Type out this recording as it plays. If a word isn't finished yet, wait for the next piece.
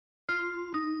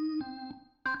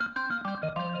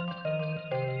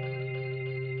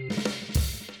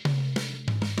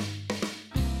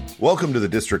Welcome to the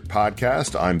District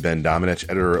Podcast. I'm Ben Domenech,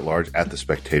 editor-at-large at The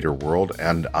Spectator World,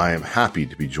 and I am happy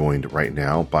to be joined right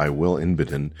now by Will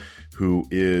Inbitten, who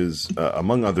is,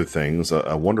 among other things,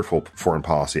 a wonderful foreign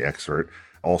policy expert,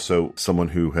 also someone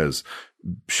who has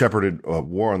shepherded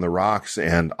War on the Rocks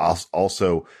and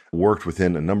also worked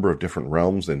within a number of different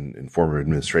realms in former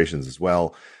administrations as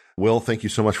well. Will, thank you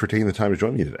so much for taking the time to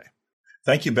join me today.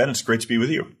 Thank you, Ben. It's great to be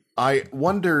with you. I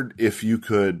wondered if you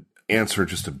could answer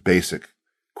just a basic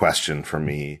question for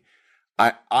me.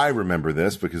 I remember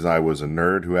this because I was a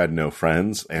nerd who had no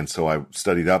friends, and so I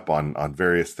studied up on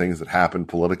various things that happened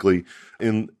politically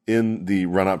in the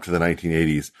run-up to the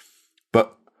 1980s.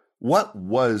 But what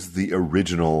was the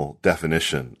original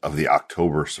definition of the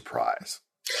October surprise?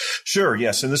 Sure,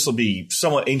 yes, and this will be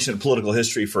somewhat ancient political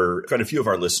history for quite a few of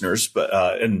our listeners, but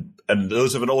and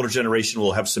those of an older generation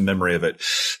will have some memory of it.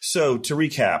 So to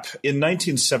recap, in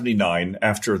 1979,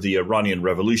 after the Iranian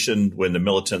Revolution, when the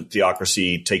militant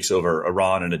theocracy takes over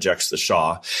Iran and ejects the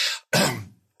Shah,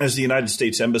 as the United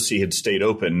States Embassy had stayed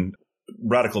open,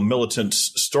 radical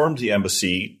militants stormed the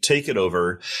embassy, take it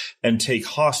over, and take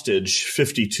hostage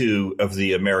 52 of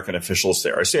the American officials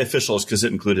there. I say officials because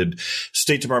it included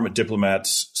State Department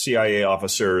diplomats, CIA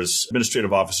officers,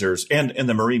 administrative officers, and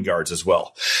the Marine Guards as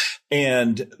well.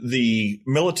 And the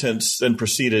militants then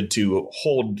proceeded to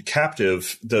hold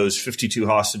captive those 52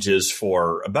 hostages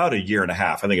for about a year and a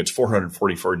half. I think it's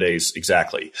 444 days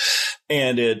exactly.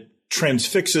 And it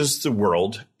transfixes the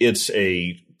world. It's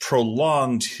a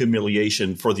prolonged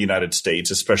humiliation for the United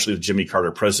States, especially the Jimmy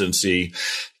Carter presidency.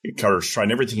 Carter's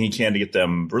trying everything he can to get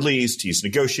them released. He's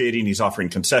negotiating. He's offering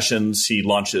concessions. He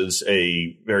launches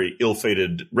a very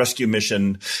ill-fated rescue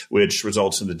mission, which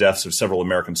results in the deaths of several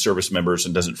American service members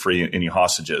and doesn't free any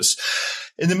hostages.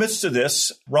 In the midst of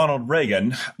this, Ronald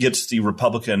Reagan gets the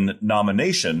Republican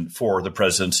nomination for the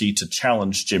presidency to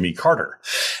challenge Jimmy Carter.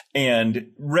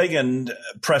 And Reagan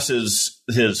presses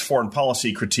his foreign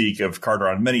policy critique of Carter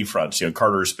on many fronts. You know,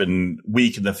 Carter's been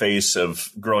weak in the face of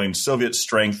growing Soviet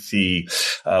strength. He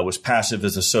was passive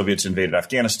as the Soviets invaded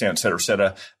Afghanistan, et cetera, et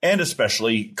cetera. And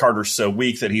especially Carter's so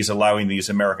weak that he's allowing these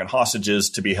American hostages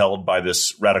to be held by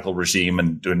this radical regime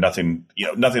and doing nothing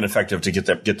effective to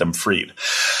get them freed.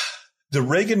 The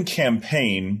Reagan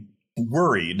campaign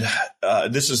worried,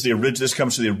 this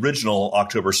comes to the original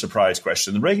October surprise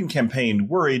question. The Reagan campaign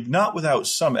worried, not without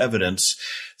some evidence,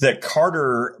 that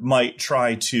Carter might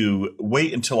try to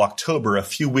wait until October, a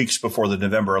few weeks before the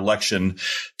November election,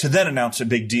 to then announce a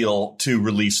big deal to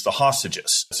release the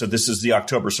hostages. So this is the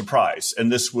October surprise.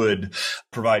 And this would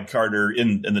provide Carter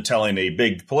in the telling a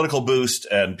big political boost.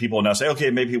 And people will now say, okay,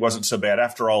 maybe he wasn't so bad.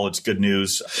 After all, it's good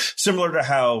news. Similar to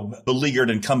how beleaguered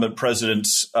incumbent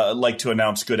presidents like to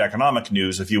announce good economic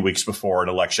news a few weeks before an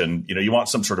election. You know, you want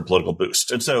some sort of political boost.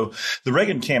 And so the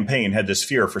Reagan campaign had this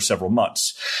fear for several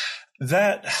months.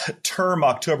 That term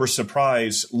October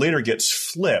surprise later gets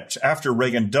flipped after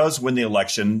Reagan does win the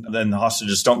election. Then the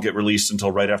hostages don't get released until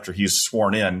right after he's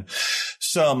sworn in.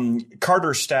 Some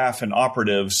Carter staff and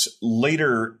operatives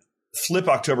later flip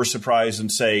October surprise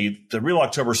and say the real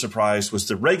October surprise was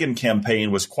the Reagan campaign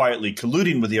was quietly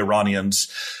colluding with the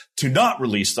Iranians to not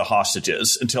release the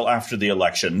hostages until after the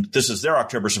election. This is their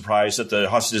October surprise that the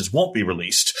hostages won't be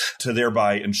released to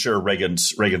thereby ensure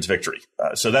Reagan's victory.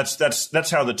 So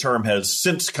that's how the term has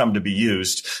since come to be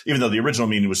used, even though the original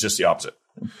meaning was just the opposite.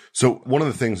 So one of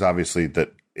the things, obviously,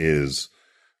 that is,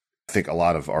 I think a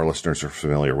lot of our listeners are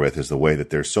familiar with is the way that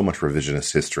there's so much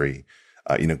revisionist history,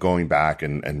 going back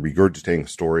and regurgitating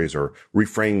stories or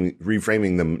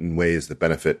reframing them in ways that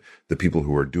benefit the people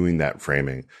who are doing that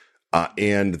framing.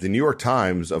 And the New York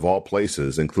Times, of all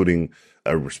places, including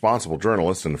a responsible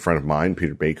journalist and a friend of mine,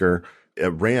 Peter Baker,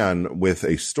 ran with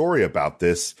a story about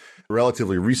this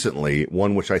relatively recently,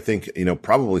 one which I think,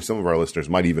 probably some of our listeners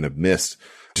might even have missed,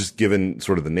 just given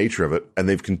sort of the nature of it. And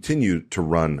they've continued to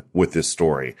run with this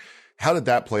story. How did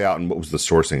that play out, and what was the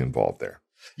sourcing involved there?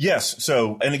 Yes.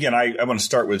 So, and again, I want to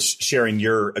start with sharing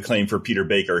your acclaim for Peter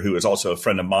Baker, who is also a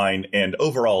friend of mine and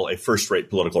overall a first-rate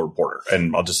political reporter.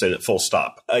 And I'll just say that full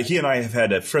stop. He and I have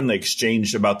had a friendly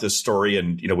exchange about this story,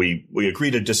 and we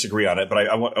agree to disagree on it. But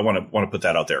I want to put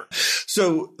that out there.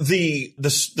 So the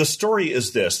story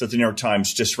is this that the New York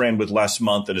Times just ran with last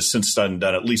month and has since done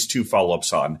at least 2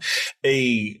 follow-ups on.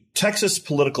 A Texas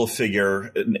political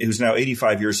figure who's now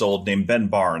 85 years old named Ben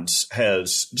Barnes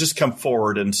has just come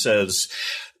forward and says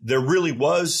There really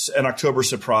was an October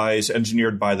surprise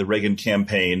engineered by the Reagan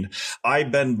campaign.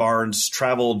 Ben Barnes,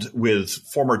 traveled with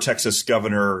former Texas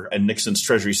governor and Nixon's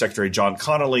Treasury Secretary John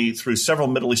Connally through several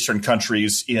Middle Eastern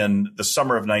countries in the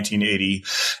summer of 1980.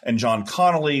 And John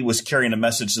Connally was carrying a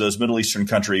message to those Middle Eastern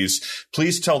countries.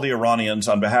 Please tell the Iranians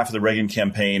on behalf of the Reagan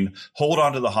campaign, hold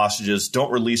on to the hostages.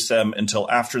 Don't release them until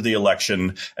after the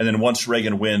election. And then once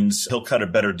Reagan wins, he'll cut a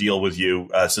better deal with you,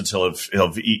 since he'll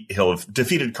have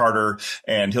defeated Carter,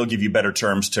 and he'll give you better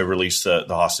terms to release the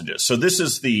hostages. So this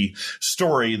is the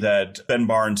story that Ben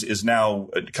Barnes is now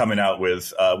coming out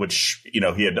with, which,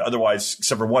 he had otherwise,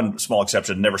 except for one small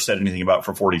exception, never said anything about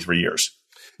for 43 years.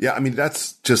 Yeah. I mean,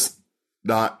 that's just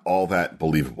not all that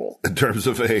believable in terms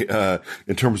of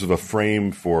a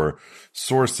frame for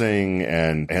sourcing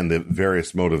and the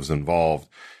various motives involved.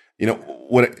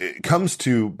 When it comes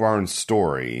to Barnes'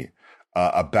 story,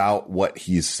 about what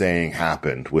he's saying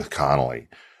happened with Connally,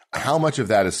 how much of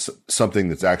that is something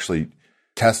that's actually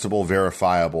testable,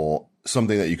 verifiable,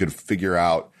 something that you could figure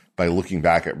out by looking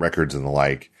back at records and the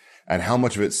like, and how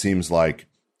much of it seems like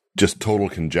just total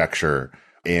conjecture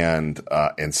and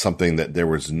something that there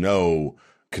was no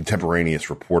contemporaneous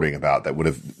reporting about that would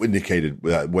have indicated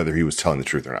whether he was telling the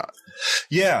truth or not?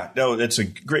 Yeah, no, that's a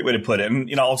great way to put it.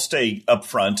 And, I'll stay up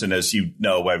front. And as you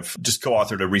know, I've just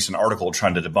co-authored a recent article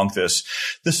trying to debunk this.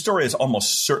 This story is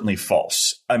almost certainly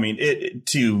false. I mean, it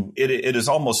is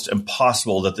almost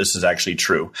impossible that this is actually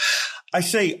true. I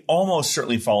say almost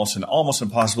certainly false and almost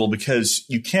impossible because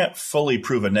you can't fully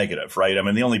prove a negative, right? I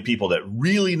mean, the only people that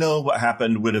really know what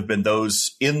happened would have been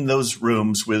those in those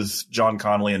rooms with John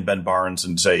Connally and Ben Barnes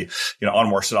and say,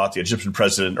 Anwar Sadat, the Egyptian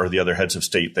president, or the other heads of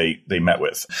state they met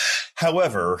with.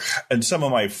 However, and some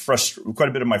of my quite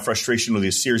a bit of my frustration with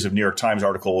these series of New York Times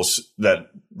articles that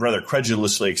rather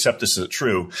credulously accept this as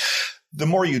true, the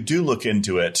more you do look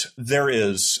into it, there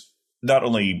is not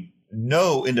only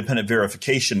no independent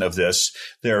verification of this,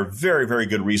 there are very, very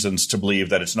good reasons to believe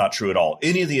that it's not true at all.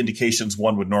 Any of the indications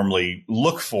one would normally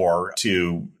look for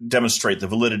to demonstrate the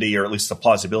validity or at least the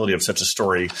plausibility of such a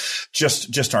story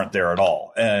just aren't there at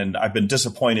all. And I've been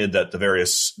disappointed that the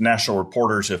various national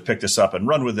reporters who have picked this up and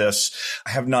run with this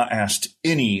have not asked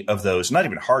any of those, not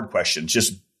even hard questions,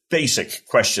 just basic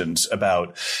questions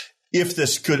about, if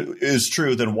this is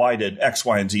true, then why did X,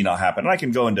 Y, and Z not happen? And I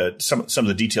can go into some of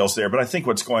the details there, but I think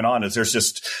what's going on is there's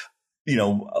just,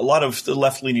 a lot of the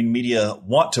left-leaning media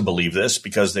want to believe this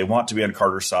because they want to be on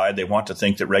Carter's side. They want to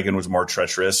think that Reagan was more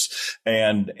treacherous,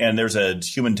 and there's a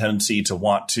human tendency to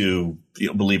want to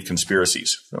believe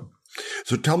conspiracies.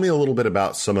 So tell me a little bit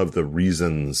about some of the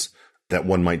reasons that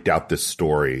one might doubt this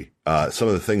story. Some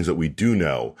of the things that we do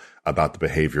know about the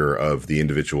behavior of the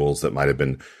individuals that might have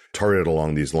been targeted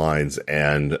along these lines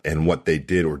and what they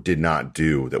did or did not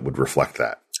do that would reflect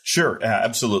that. Sure,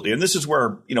 absolutely. And this is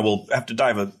where, we'll have to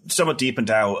dive somewhat deep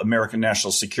into how American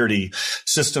national security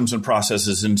systems and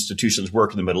processes and institutions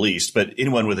work in the Middle East. But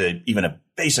anyone with even a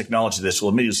basic knowledge of this will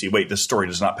immediately see, wait, this story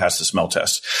does not pass the smell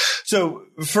test. So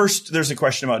first, there's a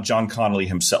question about John Connally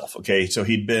himself. Okay. So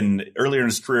he'd been earlier in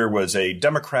his career was a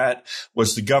Democrat,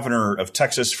 was the governor of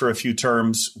Texas for a few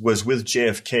terms, was with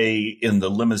JFK in the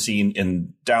limousine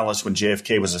in Dallas when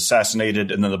JFK was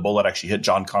assassinated. And then the bullet actually hit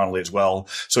John Connally as well.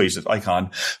 So he's an icon.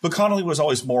 But Connally was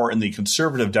always more in the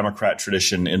conservative Democrat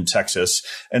tradition in Texas.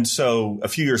 And so a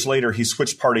few years later, he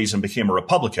switched parties and became a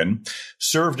Republican,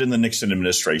 served in the Nixon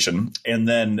administration, and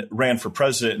then ran for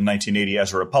president in 1980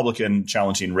 as a Republican,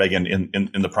 challenging Reagan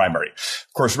in the primary.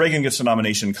 Of course, Reagan gets the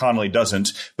nomination. Connally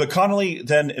doesn't. But Connally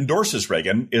then endorses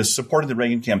Reagan, is supporting the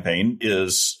Reagan campaign,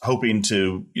 is hoping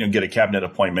to get a cabinet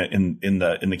appointment in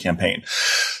the campaign.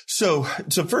 So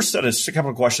first, a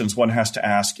couple of questions one has to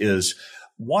ask is,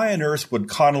 why on earth would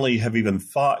Connally have even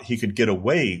thought he could get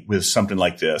away with something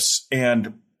like this?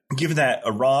 And given that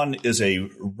Iran is a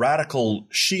radical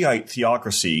Shiite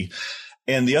theocracy,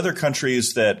 and the other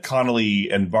countries that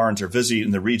Connally and Barnes are visiting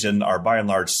in the region are by and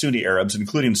large Sunni Arabs,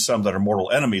 including some that are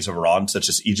mortal enemies of Iran, such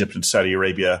as Egypt and Saudi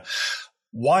Arabia,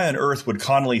 why on earth would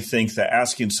Connally think that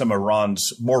asking some of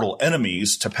Iran's mortal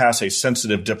enemies to pass a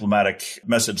sensitive diplomatic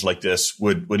message like this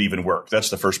would even work? That's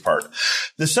the first part.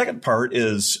 The second part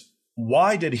is,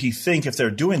 why did he think if they're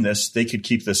doing this, they could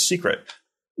keep this secret?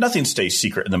 Nothing stays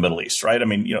secret in the Middle East, right? I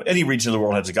mean, any region of the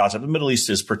world has a gossip. The Middle East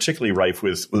is particularly rife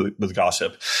with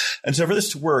gossip. And so for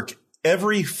this to work,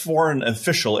 every foreign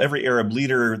official, every Arab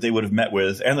leader they would have met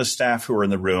with, and the staff who were in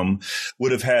the room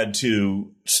would have had to,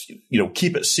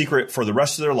 keep it secret for the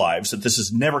rest of their lives, that this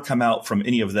has never come out from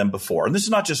any of them before. And this is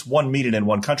not just one meeting in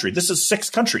one country. This is 6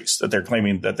 countries that they're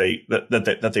claiming that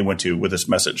they went to with this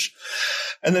message.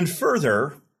 And then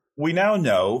further, we now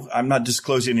know, I'm not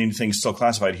disclosing anything still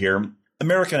classified here,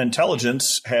 American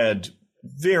intelligence had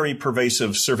very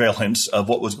pervasive surveillance of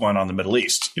what was going on in the Middle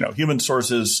East. Human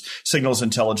sources, signals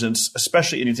intelligence,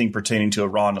 especially anything pertaining to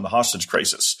Iran and the hostage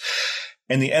crisis.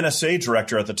 And the NSA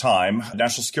director at the time,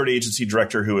 National Security Agency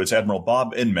director, who was Admiral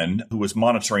Bob Inman, who was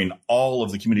monitoring all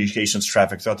of the communications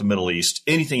traffic throughout the Middle East,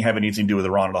 anything having anything to do with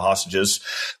Iran and the hostages,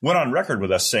 went on record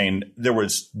with us saying there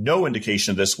was no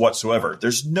indication of this whatsoever.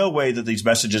 There's no way that these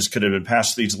messages could have been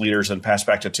passed to these leaders and passed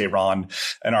back to Tehran,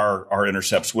 and our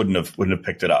intercepts wouldn't have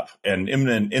picked it up. And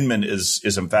Inman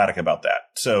is emphatic about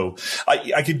that. So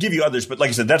I could give you others, but like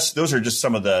I said, those are just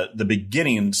some of the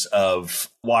beginnings of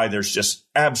why there's just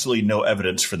absolutely no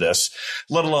evidence for this,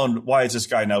 let alone why is this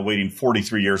guy now waiting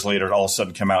 43 years later to all of a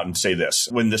sudden come out and say this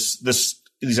when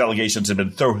these allegations have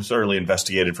been thoroughly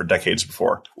investigated for decades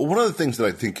before. Well, one of the things that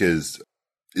I think is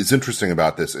interesting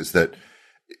about this is that,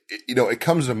 it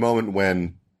comes at a moment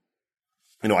when,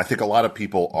 I think a lot of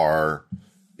people are,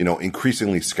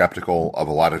 increasingly skeptical of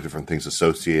a lot of different things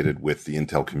associated with the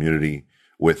intel community,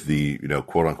 with the,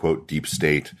 quote unquote deep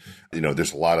state.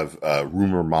 There's a lot of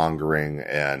rumor mongering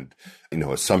and,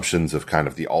 assumptions of kind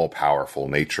of the all powerful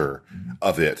nature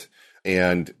of it.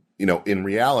 And, in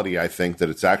reality, I think that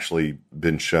it's actually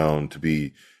been shown to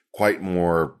be quite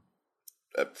more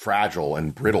fragile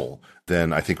and brittle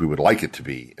than I think we would like it to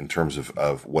be in terms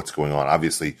of what's going on.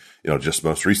 Obviously, just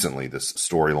most recently, this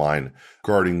storyline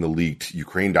regarding the leaked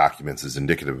Ukraine documents is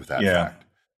indicative of that fact.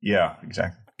 Yeah,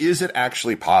 exactly. Is it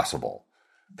actually possible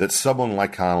that someone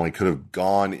like Connally could have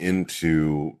gone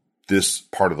into this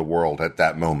part of the world at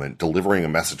that moment, delivering a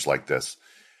message like this,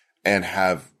 and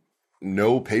have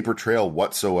no paper trail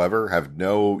whatsoever, have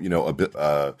no,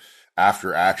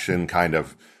 after action kind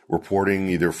of reporting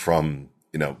either from,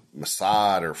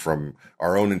 Mossad or from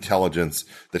our own intelligence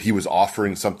that he was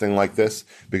offering something like this?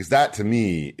 Because that to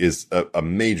me is a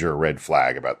major red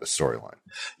flag about the storyline.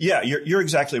 Yeah, you're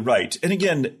exactly right. And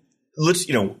again, let's,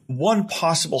 one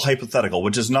possible hypothetical,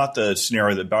 which is not the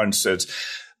scenario that Biden says,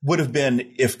 would have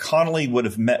been if Connally would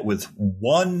have met with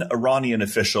one Iranian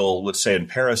official, let's say in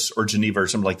Paris or Geneva or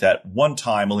something like that, one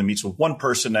time, only meets with one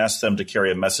person, asks them to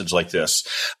carry a message like this.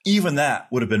 Even that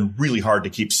would have been really hard to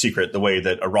keep secret the way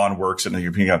that Iran works in the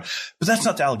European Union. But that's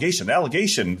not the allegation. The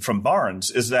allegation from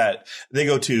Barnes is that they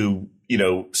go to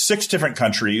 6 different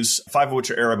countries, 5 of which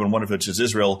are Arab and 1 of which is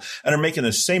Israel, and are making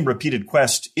the same repeated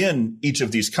quest in each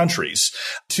of these countries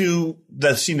to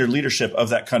the senior leadership of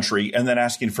that country, and then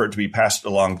asking for it to be passed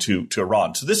along to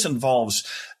Iran. So this involves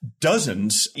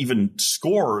dozens, even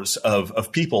scores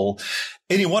of people,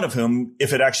 any one of whom,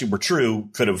 if it actually were true,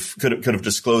 could have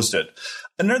disclosed it.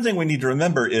 Another thing we need to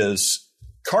remember is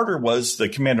Carter was the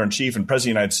commander-in-chief and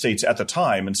president of the United States at the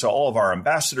time. And so all of our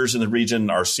ambassadors in the region,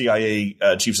 our CIA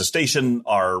chiefs of station,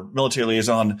 our military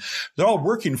liaison, they're all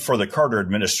working for the Carter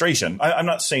administration. I'm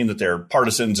not saying that they're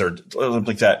partisans or something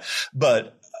like that,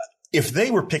 but if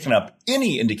they were picking up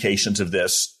any indications of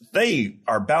this, they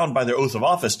are bound by their oath of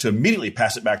office to immediately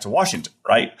pass it back to Washington,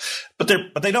 right? But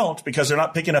they don't, because they're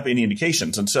not picking up any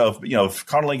indications. And so, if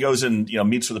Connally goes and,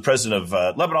 meets with the president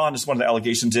of Lebanon, as one of the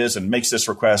allegations is, and makes this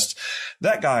request,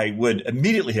 that guy would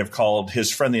immediately have called his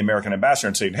friend, the American ambassador,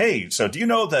 and saying, hey, so do you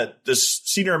know that this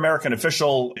senior American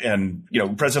official and,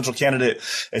 presidential candidate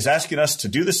is asking us to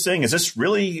do this thing? Is this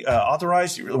really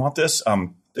authorized? Do you really want this?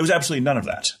 There was absolutely none of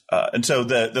that. And so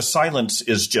the silence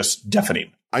is just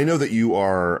deafening. I know that you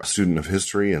are a student of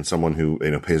history and someone who,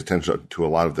 pays attention to a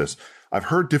lot of this. I've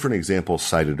heard different examples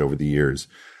cited over the years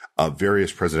of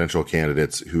various presidential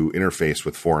candidates who interface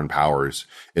with foreign powers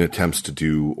in attempts to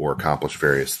do or accomplish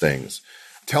various things.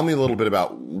 Tell me a little bit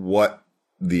about what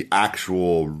the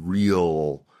actual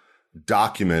real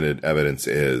documented evidence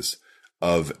is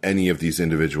of any of these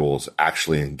individuals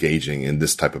actually engaging in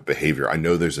this type of behavior. I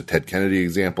know there's a Ted Kennedy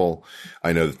example.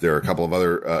 I know that there are a couple of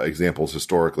other examples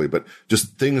historically, but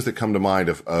just things that come to mind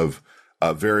of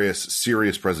various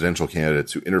serious presidential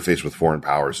candidates who interface with foreign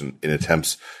powers in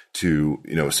attempts to,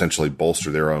 essentially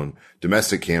bolster their own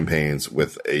domestic campaigns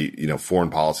with a, foreign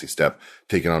policy step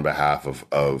taken on behalf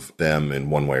of them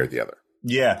in one way or the other.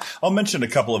 Yeah, I'll mention a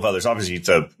couple of others. Obviously,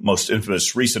 the most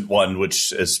infamous recent one, which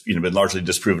has been largely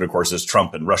disproven, of course, is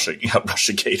Trump and Russia,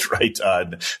 Russiagate, right?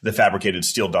 The fabricated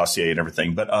steal dossier and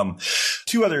everything. But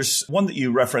 2 others. One that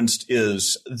you referenced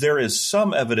is there is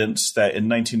some evidence that in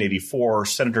 1984,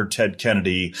 Senator Ted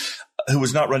Kennedy, who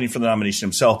was not running for the nomination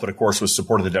himself, but of course was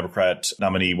supporting the Democrat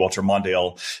nominee, Walter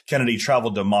Mondale. Kennedy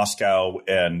traveled to Moscow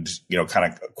and,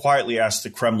 kind of quietly asked the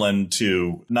Kremlin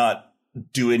to not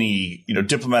do any,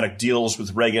 diplomatic deals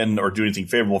with Reagan or do anything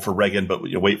favorable for Reagan, but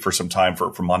wait for some time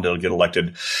for Mondale to get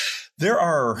elected. There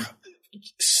are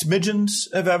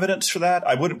smidgens of evidence for that.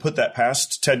 I wouldn't put that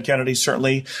past Ted Kennedy,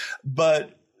 certainly,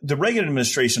 but the Reagan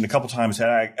administration a couple times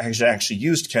had actually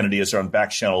used Kennedy as their own back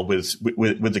channel with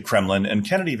the Kremlin, and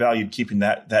Kennedy valued keeping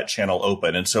that channel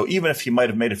open. And so even if he might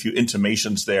have made a few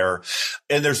intimations there,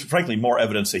 and there's frankly more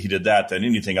evidence that he did that than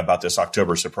anything about this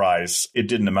October surprise, it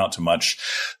didn't amount to much.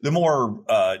 The more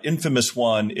infamous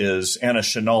one is Anna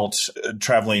Chennault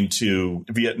traveling to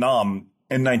Vietnam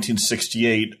in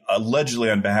 1968, allegedly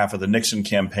on behalf of the Nixon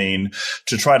campaign,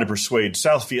 to try to persuade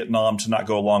South Vietnam to not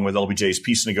go along with LBJ's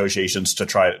peace negotiations to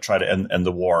try to end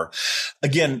the war.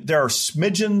 Again, there are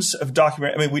smidgens of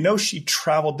documentary. I mean, we know she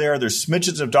traveled there. There's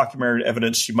smidgens of documentary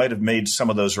evidence. She might have made some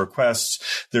of those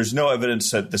requests. There's no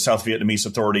evidence that the South Vietnamese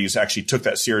authorities actually took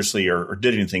that seriously or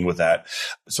did anything with that.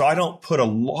 So I don't put a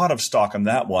lot of stock on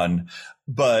that one,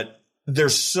 but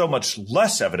there's so much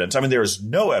less evidence. I mean, there is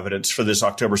no evidence for this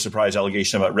October surprise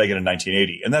allegation about Reagan in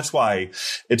 1980. And that's why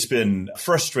it's been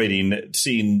frustrating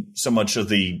seeing so much of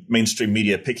the mainstream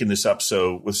media picking this up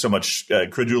with so much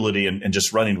credulity and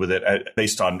just running with it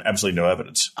based on absolutely no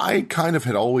evidence. I kind of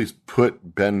had always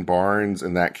put Ben Barnes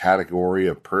in that category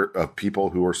of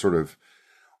people who are sort of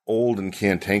old and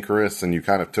cantankerous, and you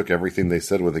kind of took everything they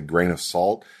said with a grain of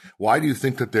salt. Why do you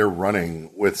think that they're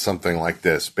running with something like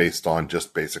this based on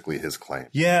just basically his claim?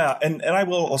 Yeah. And I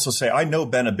will also say, I know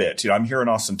Ben a bit. I'm here in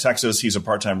Austin, Texas. He's a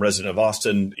part-time resident of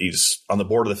Austin. He's on the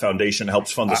board of the foundation,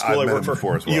 helps fund the school I work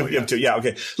for. As well, you too. Yeah.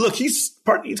 Okay. Look, he's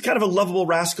kind of a lovable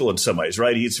rascal in some ways,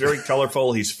 right? He's very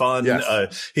colorful. He's fun.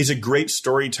 Yes. He's a great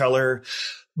storyteller.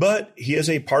 But he is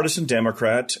a partisan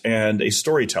Democrat and a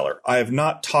storyteller. I have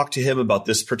not talked to him about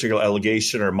this particular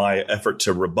allegation or my effort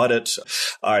to rebut it.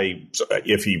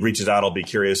 If he reaches out, I'll be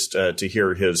curious to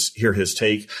hear his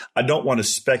take. I don't want to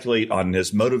speculate on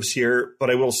his motives here, but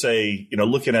I will say,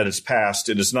 looking at his past,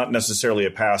 it is not necessarily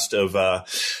a past of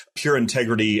pure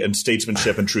integrity and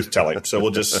statesmanship and truth telling. So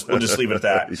we'll just leave it at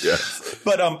that. Yes.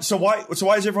 But so why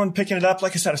is everyone picking it up?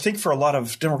 Like I said, I think for a lot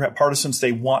of Democrat partisans,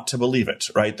 they want to believe it,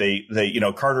 right? They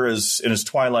Carter is in his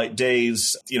twilight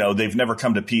days. They've never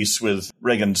come to peace with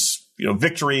Reagan's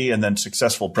victory and then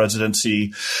successful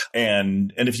presidency.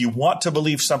 And if you want to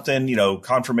believe something,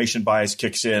 confirmation bias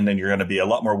kicks in and you're going to be a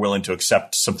lot more willing to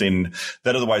accept something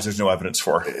that otherwise there's no evidence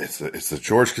for. It's the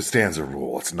George Costanza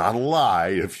rule. It's not a lie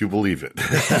if you believe it.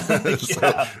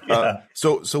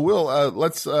 So Will,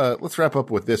 let's wrap up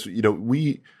with this.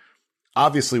 We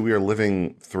are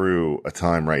living through a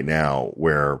time right now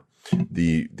where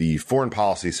the foreign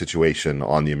policy situation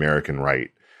on the American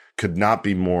right could not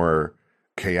be more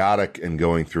chaotic and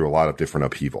going through a lot of different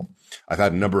upheaval. I've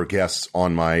had a number of guests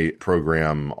on my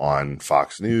program on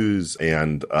Fox News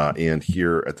and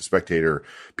here at The Spectator,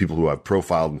 people who I've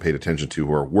profiled and paid attention to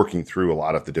who are working through a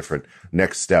lot of the different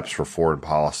next steps for foreign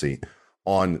policy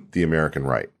on the American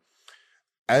right.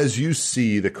 As you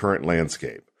see the current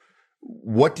landscape,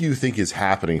 what do you think is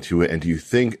happening to it? And do you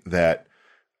think that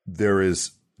there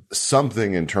is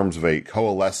something in terms of a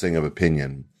coalescing of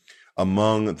opinion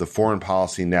among the foreign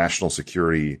policy, national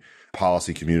security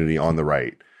policy community on the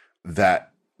right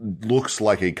that looks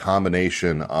like a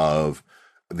combination of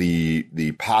the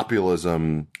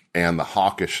populism and the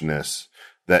hawkishness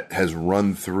that has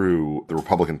run through the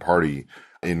Republican Party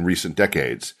in recent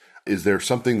decades? Is there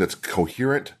something that's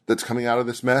coherent that's coming out of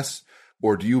this mess?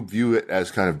 Or do you view it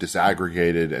as kind of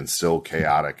disaggregated and still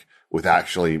chaotic with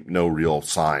actually no real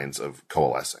signs of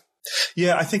coalescing?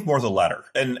 Yeah, I think more the latter.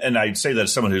 And I'd say that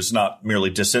as someone who's not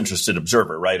merely disinterested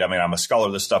observer, right? I mean, I'm a scholar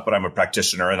of this stuff, but I'm a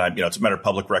practitioner and it's a matter of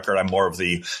public record. I'm more of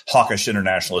the hawkish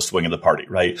internationalist wing of the party,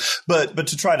 right? But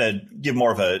to try to give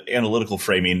more of an analytical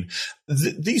framing,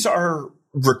 these are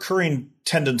recurring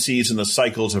tendencies in the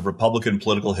cycles of Republican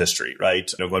political history,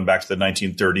 right? Going back to the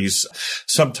 1930s,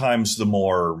 sometimes the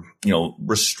more,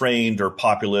 restrained or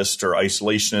populist or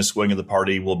isolationist wing of the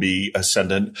party will be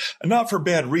ascendant, and not for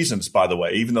bad reasons, by the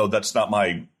way, even though that's not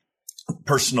my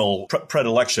personal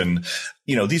predilection.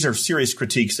 These are serious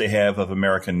critiques they have of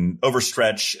American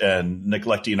overstretch and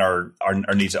neglecting our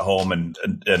needs at home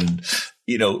and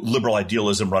liberal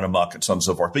idealism run amok and so on and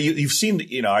so forth. But you've seen,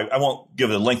 I won't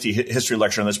give a lengthy history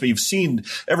lecture on this, but you've seen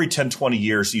every 10, 20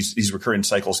 years, these recurring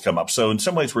cycles come up. So in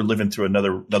some ways we're living through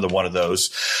another one of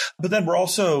those. But then we're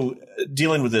also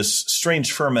dealing with this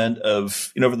strange ferment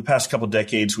of, over the past couple of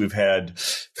decades, we've had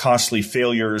costly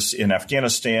failures in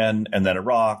Afghanistan and then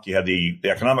Iraq. You had the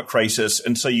economic crisis.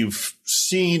 And so you've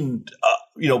seen,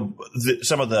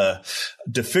 some of the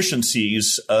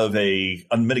deficiencies of a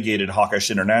unmitigated hawkish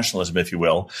internationalism, if you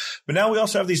will. But now we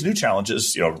also have these new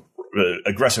challenges,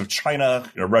 aggressive China,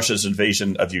 Russia's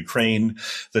invasion of Ukraine,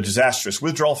 the disastrous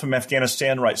withdrawal from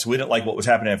Afghanistan, right? So we didn't like what was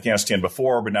happening in Afghanistan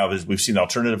before, but now we've seen the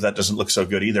alternative. That doesn't look so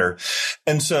good either.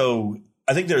 And so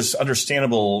I think there's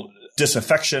understandable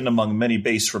disaffection among many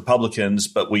base Republicans,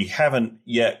 but we haven't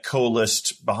yet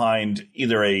coalesced behind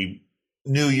either a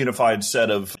new unified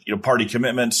set of party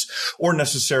commitments or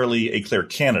necessarily a clear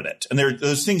candidate. And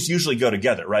those things usually go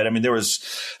together, right? I mean, there was,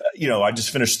 I just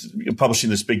finished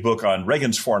publishing this big book on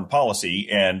Reagan's foreign policy.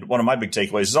 And one of my big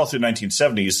takeaways is all through the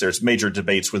 1970s, there's major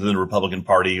debates within the Republican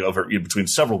Party over between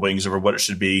several wings over what it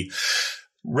should be.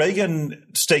 Reagan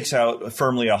stakes out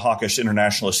firmly a hawkish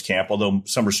internationalist camp, although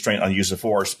some restraint on use of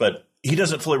force, but he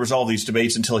doesn't fully resolve these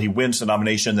debates until he wins the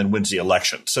nomination, then wins the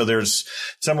election. So there's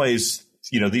some ways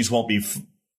these won't be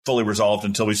fully resolved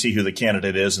until we see who the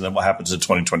candidate is and then what happens in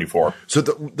 2024. So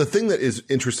the thing that is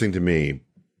interesting to me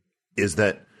is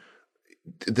that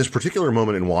this particular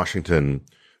moment in Washington,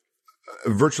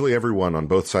 virtually everyone on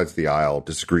both sides of the aisle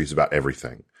disagrees about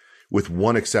everything, with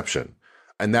one exception,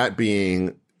 and that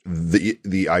being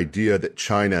the idea that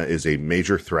China is a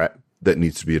major threat that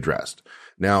needs to be addressed.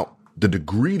 Now, the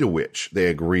degree to which they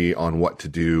agree on what to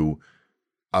do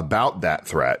about that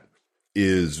threat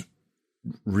is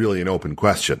really an open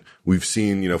question. We've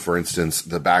seen, for instance,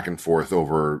 the back and forth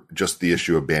over just the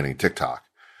issue of banning TikTok.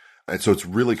 And so it's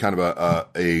really kind of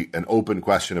an open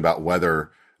question about whether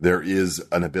there is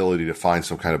an ability to find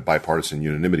some kind of bipartisan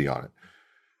unanimity on it.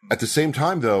 At the same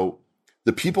time, though,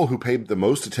 the people who paid the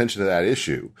most attention to that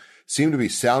issue seem to be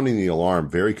sounding the alarm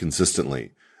very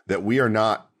consistently that we are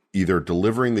not either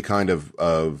delivering the kind of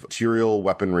material,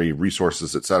 weaponry,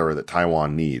 resources, et cetera, that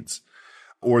Taiwan needs,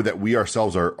 or that we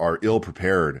ourselves are ill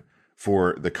prepared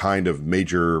for the kind of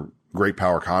major great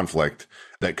power conflict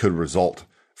that could result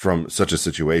from such a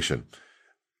situation.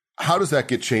 How does that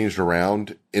get changed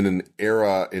around in an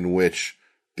era in which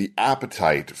the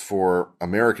appetite for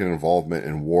American involvement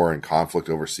in war and conflict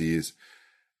overseas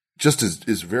just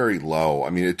is very low?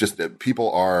 I mean,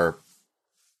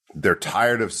 they're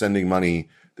tired of sending money.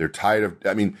 They're tired of,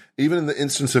 even in the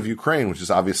instance of Ukraine, which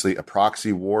is obviously a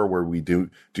proxy war where we do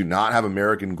not have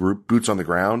American boots on the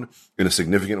ground in a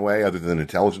significant way other than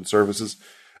intelligence services.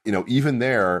 Even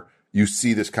there, you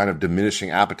see this kind of diminishing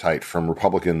appetite from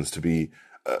Republicans to be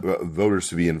voters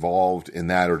to be involved in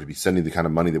that or to be sending the kind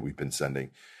of money that we've been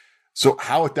sending. So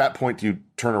how at that point do you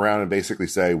turn around and basically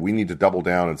say we need to double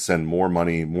down and send more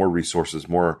money, more resources,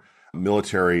 more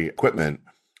military equipment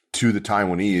to the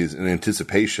Taiwanese in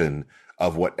anticipation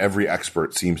of what every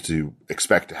expert seems to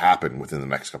expect to happen within the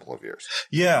next couple of years?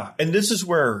 Yeah. And this is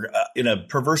where, in a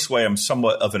perverse way, I'm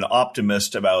somewhat of an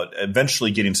optimist about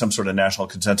eventually getting some sort of national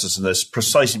consensus in this,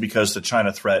 precisely because the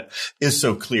China threat is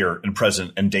so clear and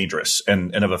present and dangerous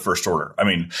and of a first order. I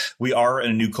mean, we are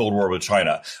in a new Cold War with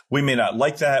China. We may not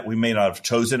like that. We may not have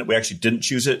chosen it. We actually didn't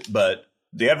choose it, but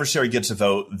the adversary gets a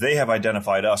vote. They have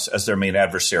identified us as their main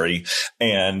adversary,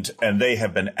 and they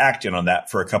have been acting on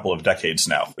that for a couple of decades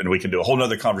now. And we can do a whole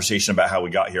nother conversation about how we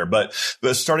got here. But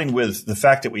starting with the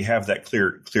fact that we have that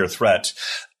clear threat,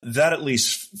 that at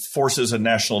least forces a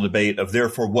national debate of,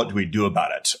 therefore, what do we do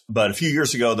about it? But a few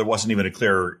years ago, there wasn't even a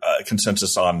clear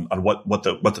consensus on what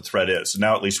the threat is.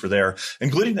 Now, at least we're there,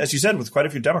 including, as you said, with quite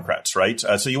a few Democrats, right?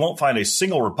 So you won't find a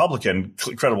single Republican,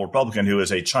 credible Republican, who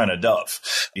is a China dove.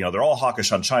 They're all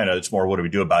hawkish on China. It's more, what do we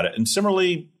do about it? And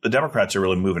similarly, the Democrats are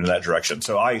really moving in that direction.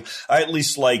 So I at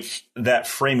least like that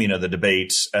framing of the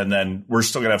debate. And then we're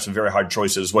still going to have some very hard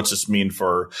choices. What's this mean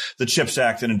for the CHIPS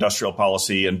Act and industrial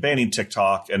policy and banning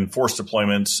TikTok and forced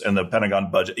deployments and the Pentagon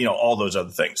budget, all those other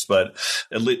things. But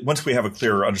at least once we have a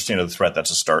clearer understanding of the threat,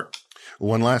 that's a start.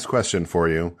 One last question for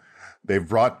you. They've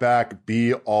brought back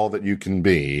Be All That You Can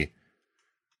Be.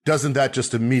 Doesn't that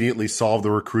just immediately solve the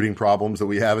recruiting problems that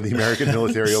we have in the American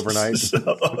military overnight?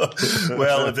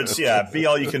 Well, if it's, be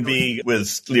all you can be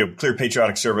with clear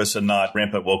patriotic service and not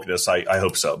rampant wokeness, I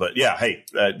hope so. But yeah, hey,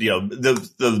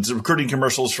 the recruiting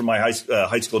commercials from my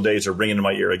high school days are ringing in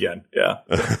my ear again. Yeah.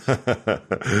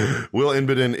 Will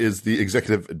Inbiden is the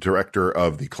executive director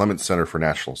of the Clements Center for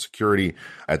National Security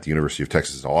at the University of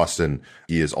Texas at Austin.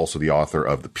 He is also the author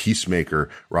of The Peacemaker,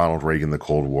 Ronald Reagan, the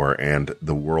Cold War, and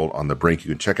The World on the Brink. You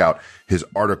can check out his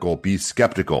article, Be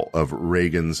Skeptical of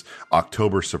Reagan's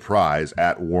October Surprise,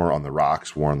 at War on the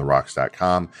Rocks,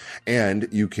 warontherocks.com. And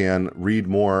you can read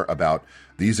more about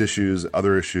these issues,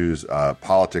 other issues,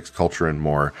 politics, culture, and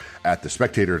more at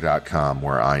thespectator.com,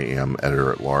 where I am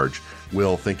editor at large.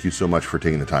 Will, thank you so much for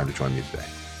taking the time to join me today.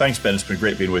 Thanks, Ben. It's been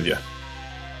great being with you.